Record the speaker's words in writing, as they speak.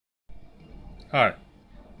Hi.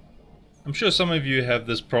 I'm sure some of you have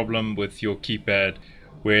this problem with your keypad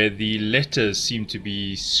where the letters seem to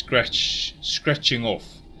be scratching off.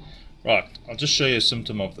 Right, I'll just show you a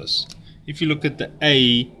symptom of this. If you look at the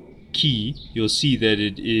A key, you'll see that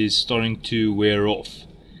it is starting to wear off.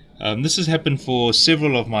 This has happened for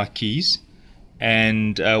several of my keys,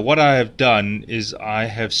 and what I have done is I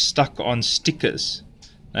have stuck on stickers.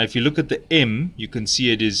 Now if you look at the M, you can see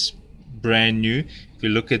it is brand new. If you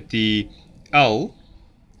look at the L,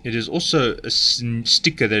 it is also a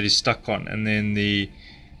sticker that is stuck on, and then the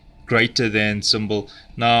greater than symbol.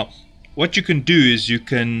 Now what you can do is you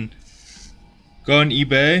can go on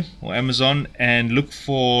eBay or Amazon and look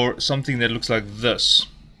for something that looks like this.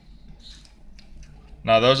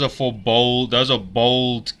 Now those are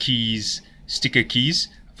bold keys, sticker keys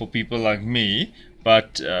for people like me,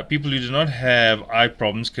 but people who do not have eye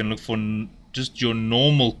problems can look for just your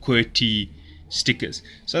normal QWERTY stickers.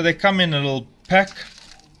 So they come in a little pack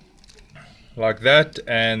like that,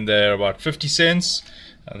 and they're about 50 cents.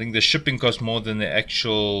 I think the shipping costs more than the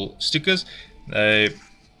actual stickers. They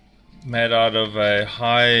made out of a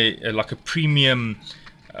like a premium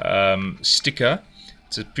sticker.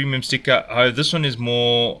 It's a premium sticker. However, this one is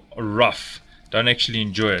more rough. Don't actually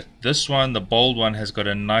enjoy it. This one, the bold one, has got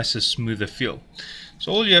a nicer, smoother feel.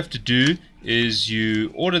 So all you have to do is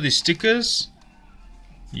you order the stickers,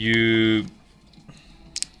 you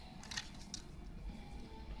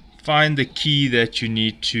find the key that you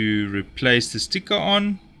need to replace the sticker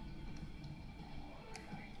on,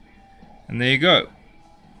 and there you go.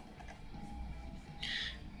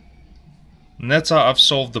 And that's how I've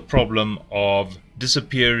solved the problem of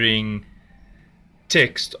disappearing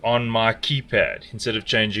text on my keypad instead of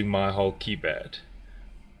changing my whole keypad.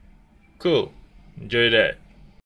 Cool. Enjoy your day.